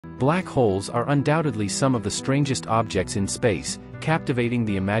Black holes are undoubtedly some of the strangest objects in space, captivating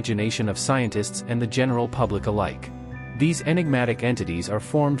the imagination of scientists and the general public alike. These enigmatic entities are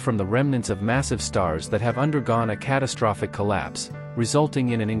formed from the remnants of massive stars that have undergone a catastrophic collapse, resulting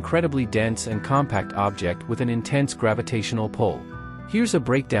in an incredibly dense and compact object with an intense gravitational pull. Here's a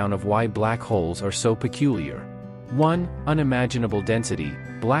breakdown of why black holes are so peculiar. 1. Unimaginable density.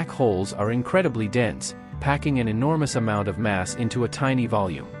 Black holes are incredibly dense, packing an enormous amount of mass into a tiny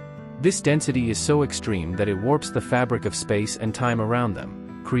volume. This density is so extreme that it warps the fabric of space and time around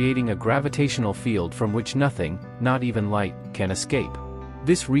them, creating a gravitational field from which nothing, not even light, can escape.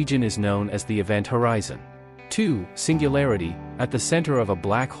 This region is known as the event horizon. 2. Singularity. At the center of a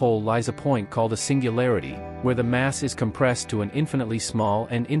black hole lies a point called a singularity, where the mass is compressed to an infinitely small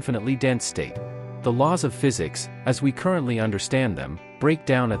and infinitely dense state. The laws of physics, as we currently understand them, break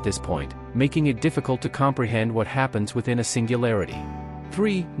down at this point, making it difficult to comprehend what happens within a singularity.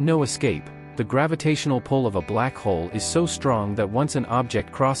 3. No escape. The gravitational pull of a black hole is so strong that once an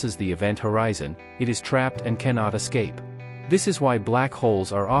object crosses the event horizon, it is trapped and cannot escape. This is why black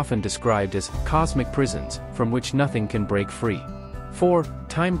holes are often described as cosmic prisons, from which nothing can break free. 4.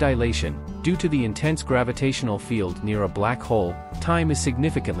 Time dilation. Due to the intense gravitational field near a black hole, time is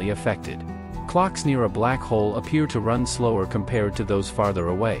significantly affected. Clocks near a black hole appear to run slower compared to those farther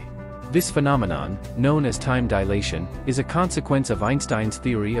away. This phenomenon, known as time dilation, is a consequence of Einstein's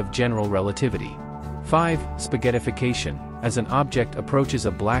theory of general relativity. 5. Spaghettification. As an object approaches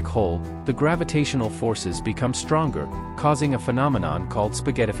a black hole, the gravitational forces become stronger, causing a phenomenon called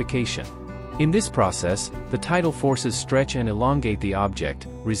spaghettification. In this process, the tidal forces stretch and elongate the object,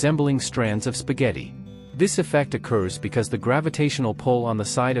 resembling strands of spaghetti. This effect occurs because the gravitational pull on the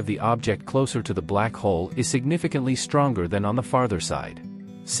side of the object closer to the black hole is significantly stronger than on the farther side.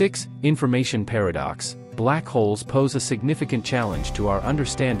 6. Information paradox. Black holes pose a significant challenge to our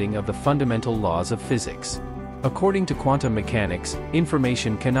understanding of the fundamental laws of physics. According to quantum mechanics,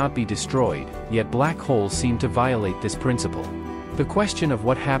 information cannot be destroyed, yet black holes seem to violate this principle. The question of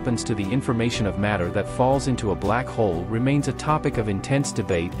what happens to the information of matter that falls into a black hole remains a topic of intense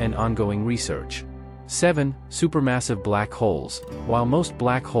debate and ongoing research. 7. Supermassive black holes. While most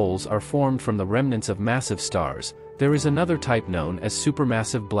black holes are formed from the remnants of massive stars, there is another type known as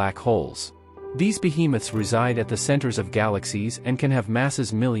supermassive black holes. These behemoths reside at the centers of galaxies and can have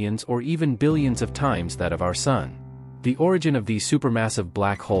masses millions or even billions of times that of our Sun. The origin of these supermassive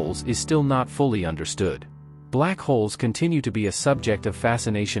black holes is still not fully understood. Black holes continue to be a subject of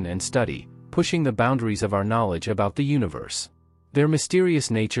fascination and study, pushing the boundaries of our knowledge about the universe. Their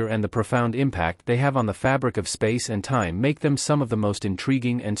mysterious nature and the profound impact they have on the fabric of space and time make them some of the most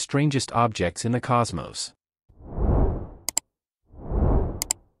intriguing and strangest objects in the cosmos.